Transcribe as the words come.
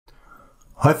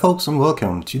Hi folks and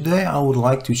welcome. Today I would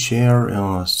like to share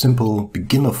a simple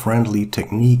beginner-friendly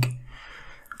technique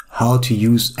how to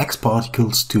use X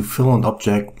particles to fill an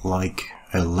object like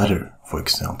a letter, for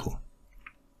example.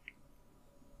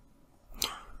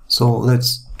 So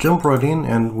let's jump right in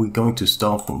and we're going to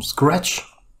start from scratch.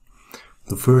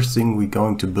 The first thing we're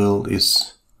going to build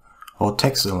is our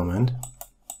text element.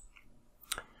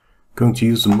 Going to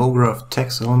use the MoGraph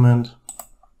text element.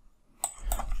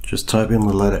 Just type in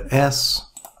the letter S.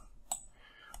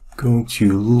 Going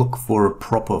to look for a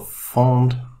proper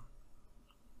font.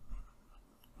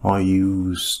 I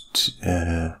used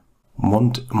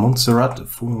Montserrat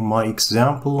for my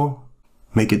example.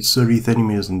 Make it 30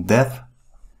 centimeters in depth.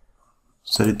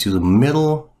 Set it to the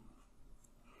middle.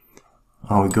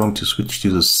 We're going to switch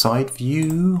to the side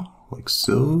view, like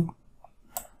so.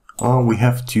 We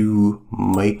have to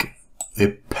make a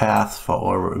path for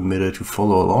our emitter to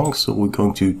follow along, so we're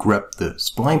going to grab the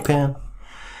spline pen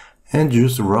and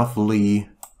just roughly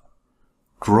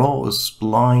draw a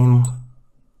spline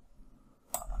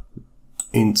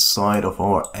inside of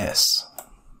our S.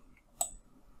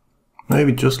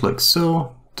 Maybe just like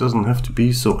so. Doesn't have to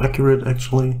be so accurate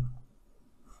actually.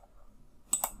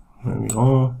 There we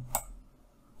are.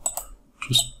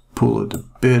 Just pull it a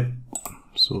bit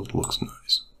so it looks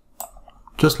nice.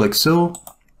 Just like so.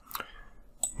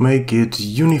 Make it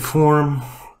uniform.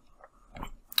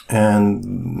 And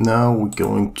now we're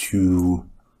going to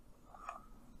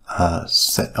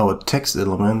set our text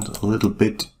element a little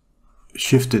bit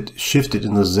shifted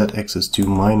in the z-axis to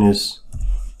minus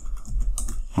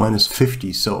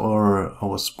 50. So our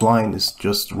spline is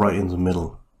just right in the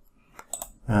middle.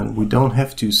 And we don't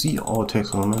have to see our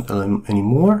text element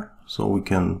anymore, so we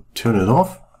can turn it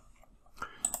off.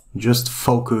 Just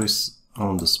focus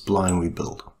on the spline we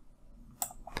built.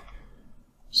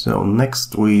 So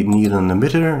next we need an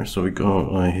emitter, so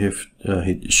I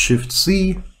hit Shift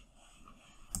C,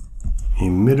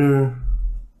 emitter,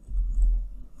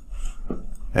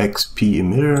 XP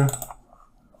emitter,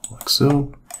 like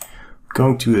so.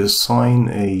 Going to assign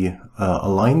a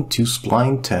align to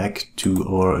spline tag to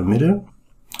our emitter,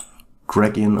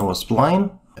 drag in our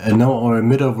spline, and now our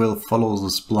emitter will follow the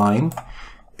spline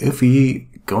if we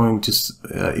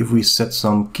set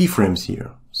some keyframes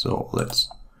here. So let's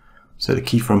set a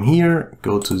keyframe here,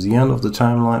 go to the end of the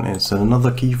timeline and set another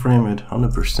keyframe at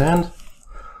 100%,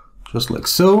 just like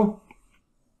so.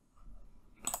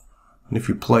 And if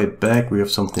you play it back, we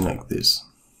have something like this.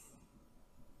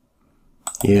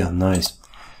 Yeah, nice.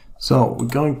 So we're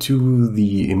going to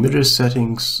the emitter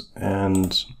settings,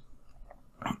 and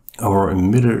our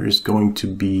emitter is going to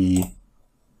be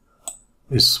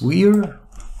a sphere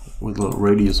with a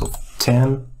radius of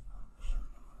 10.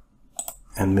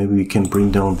 And maybe we can bring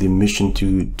down the emission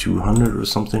to 200 or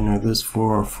something like this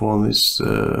for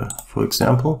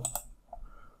example.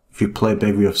 If you play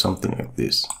back, we have something like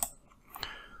this.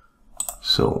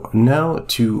 So now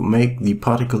to make the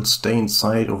particles stay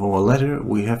inside of our letter,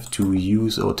 we have to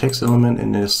use our text element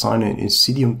and assign an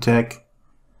insidium tag,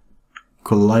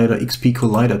 XP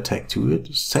collider tag to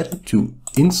it. Set it to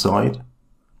inside.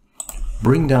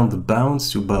 Bring down the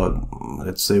bounds to about,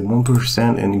 let's say,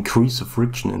 1% and increase the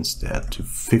friction instead to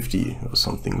 50 or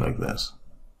something like this.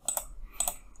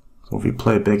 So if we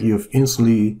play it back, you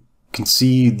instantly can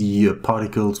see the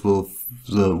particles will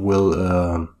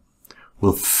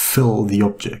fill the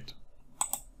object.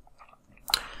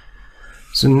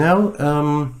 So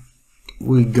now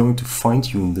we're going to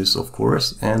fine-tune this, of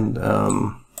course, and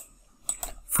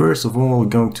first of all we're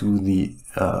going to the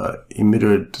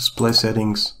emitter display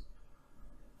settings.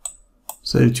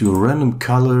 Set it to a random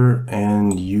color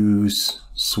and use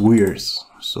spheres,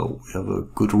 so we have a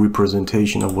good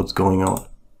representation of what's going on.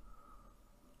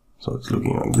 So it's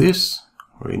looking like this,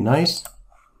 very nice.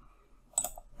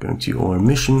 Going to our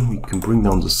emission, we can bring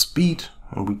down the speed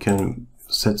and we can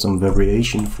set some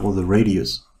variation for the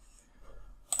radius.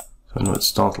 So now it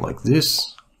starts like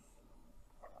this.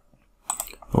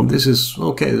 Well, this is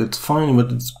okay, that's fine,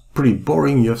 but it's pretty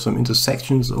boring. You have some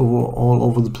intersections all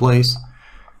over the place.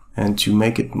 And to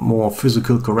make it more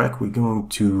physical correct, we're going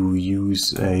to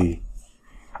use a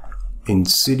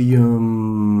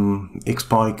Insidium X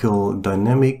particle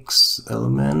dynamics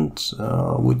element,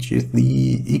 which is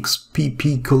the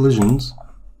XPP collisions.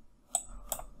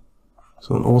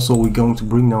 So and also we're going to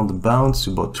bring down the bounds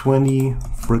to about 20,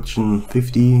 friction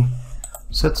 50,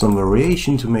 set some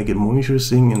variation to make it more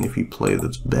interesting, and if we play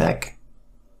this back,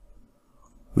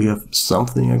 we have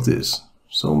something like this.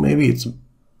 So maybe it's a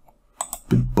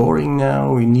bit boring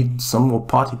now, we need some more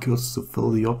particles to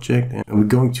fill the object, and we're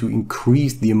going to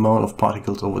increase the amount of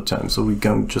particles over time. So we're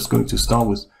just going to start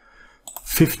with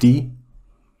 50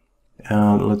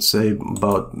 and let's say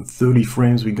about 30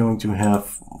 frames, we're going to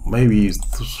have maybe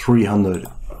 300.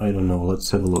 I don't know,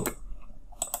 let's have a look.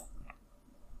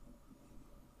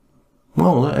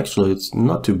 Well, actually it's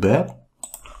not too bad.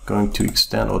 Going to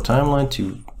extend our timeline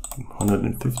to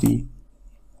 150.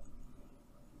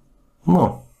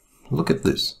 Well, look at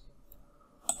this.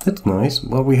 That's nice.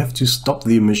 Well, we have to stop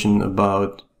the emission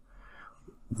about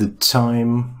the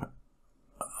time,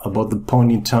 about the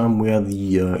point in time where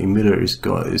the emitter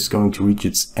is going to reach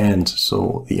its end,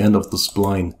 so the end of the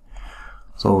spline.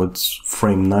 So it's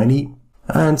frame 90,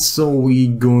 and so we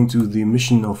go into the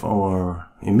emission of our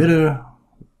emitter,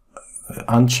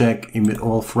 uncheck emit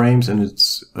all frames, and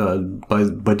it's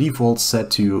by default set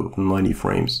to 90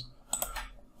 frames.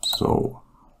 So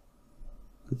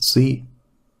let's see.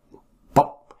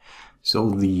 Pop. So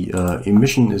the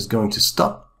emission is going to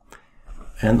stop,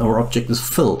 and our object is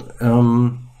filled.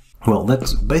 Well,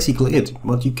 that's basically it,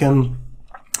 but you can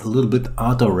a little bit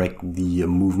art direct the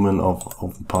movement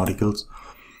of the particles.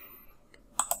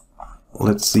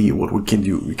 Let's see what we can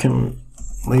do. We can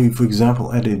maybe, for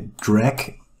example, add a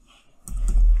drag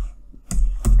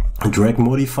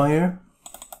modifier.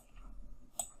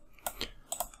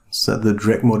 Set the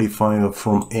drag modifier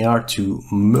from air to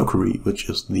mercury, which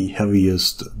is the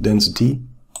heaviest density.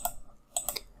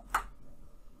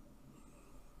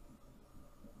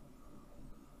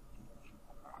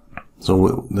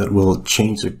 So that will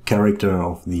change the character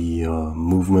of the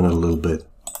movement a little bit.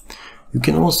 You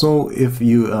can also, if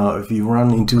you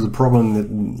run into the problem that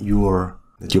your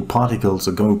particles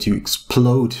are going to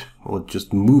explode or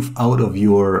just move out of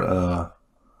your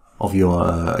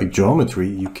geometry,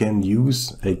 you can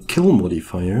use a kill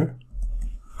modifier.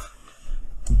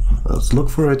 Let's look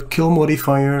for it. Kill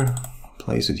modifier.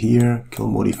 Place it here. Kill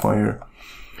modifier.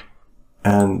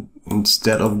 And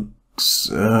instead of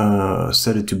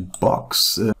set it to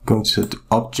box, going to set to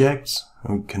objects,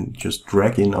 and we can just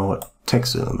drag in our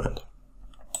text element.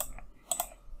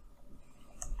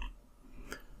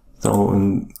 So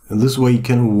in this way you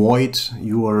can avoid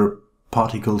your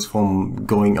particles from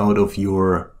going out of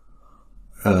your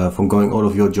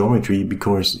geometry,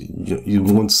 because you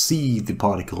won't see the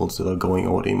particles that are going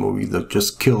out anymore. They're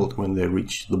just killed when they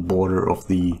reach the border of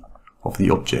the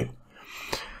object.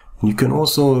 And you can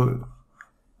also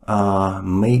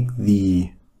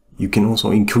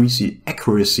increase the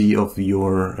accuracy of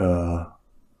your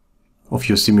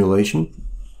simulation.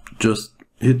 Just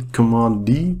hit Command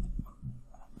D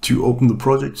to open the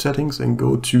project settings and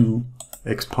go to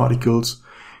X particles,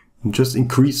 and just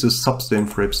increase the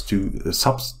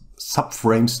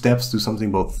subframe steps to something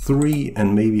about 3,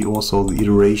 and maybe also the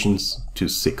iterations to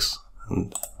 6.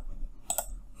 And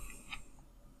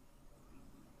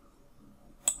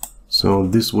so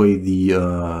this way the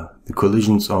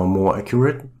collisions are more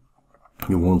accurate.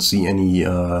 You won't see any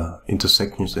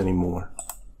intersections anymore.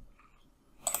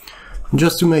 And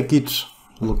just to make it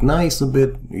look nice a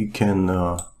bit, you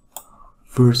can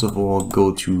first of all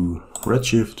go to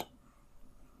Redshift.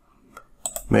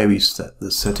 Maybe set the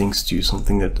settings to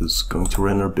something that is going to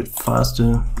render a bit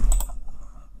faster,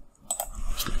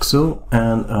 just like so,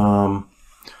 and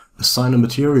assign a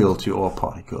material to all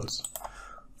particles.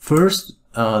 First,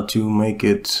 to make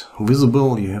it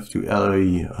visible, you have to add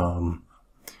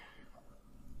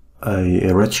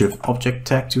a Redshift object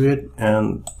tag to it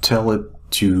and tell it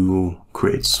to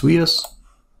create spheres.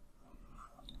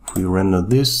 If we render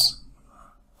this,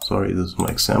 sorry, this is my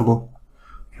example.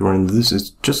 If you render this, it's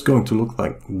just going to look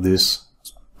like this.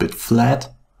 It's a bit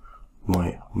flat.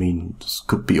 I mean, this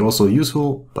could be also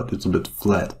useful, but it's a bit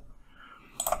flat.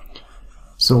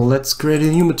 So let's create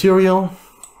a new material.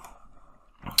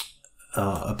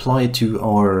 Apply it to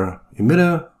our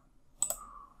emitter.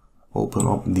 Open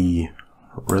up the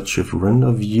Redshift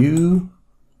render view.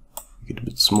 Make it a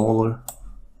bit smaller.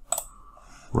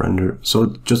 Render. So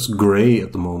it's just gray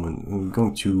at the moment. I'm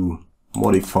going to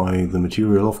modify the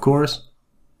material, of course.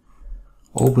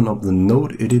 Open up the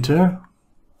node editor,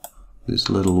 this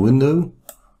little window.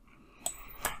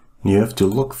 You have to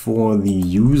look for the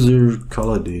user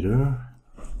color data.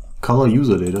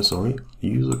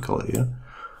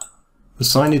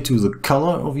 Assign it to the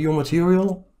color of your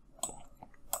material.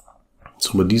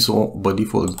 So by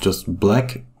default it's just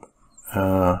black.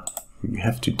 You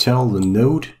have to tell the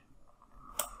node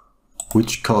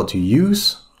which color to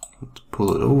use. Let's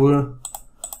pull it over,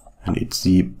 and it's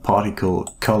the particle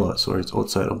color, so it's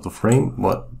outside of the frame,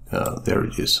 but there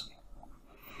it is.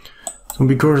 So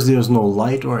because there's no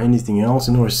light or anything else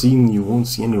in our scene, you won't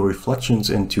see any reflections,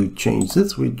 and to change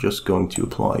this we're just going to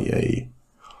apply a,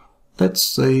 let's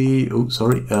say,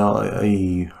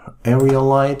 a area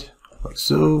light, like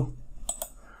so.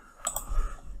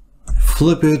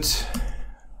 flip it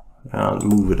and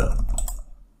move it up.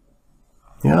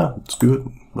 Yeah, it's good,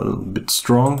 but a bit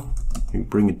strong. You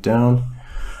bring it down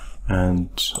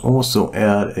and also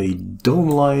add a dome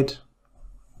light.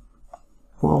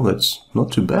 Well, that's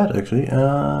not too bad actually,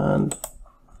 and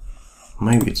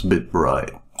maybe it's a bit bright.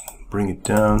 Bring it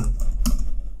down,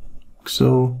 like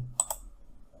so.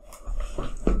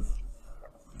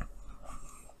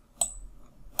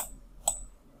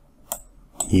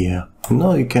 Yeah,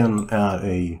 now you can add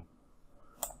a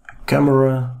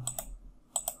camera,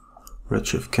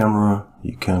 redshift camera.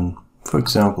 You can, for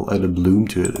example, add a bloom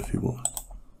to it if you want.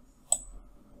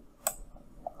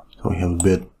 So you have a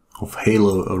bit of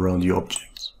halo around the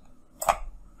objects.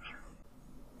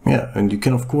 Yeah, and you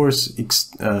can of course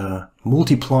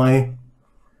multiply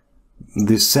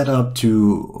this setup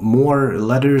to more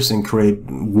letters and create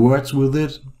words with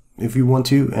it if you want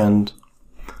to, and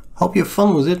hope you have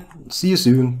fun with it. See you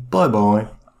soon. Bye bye.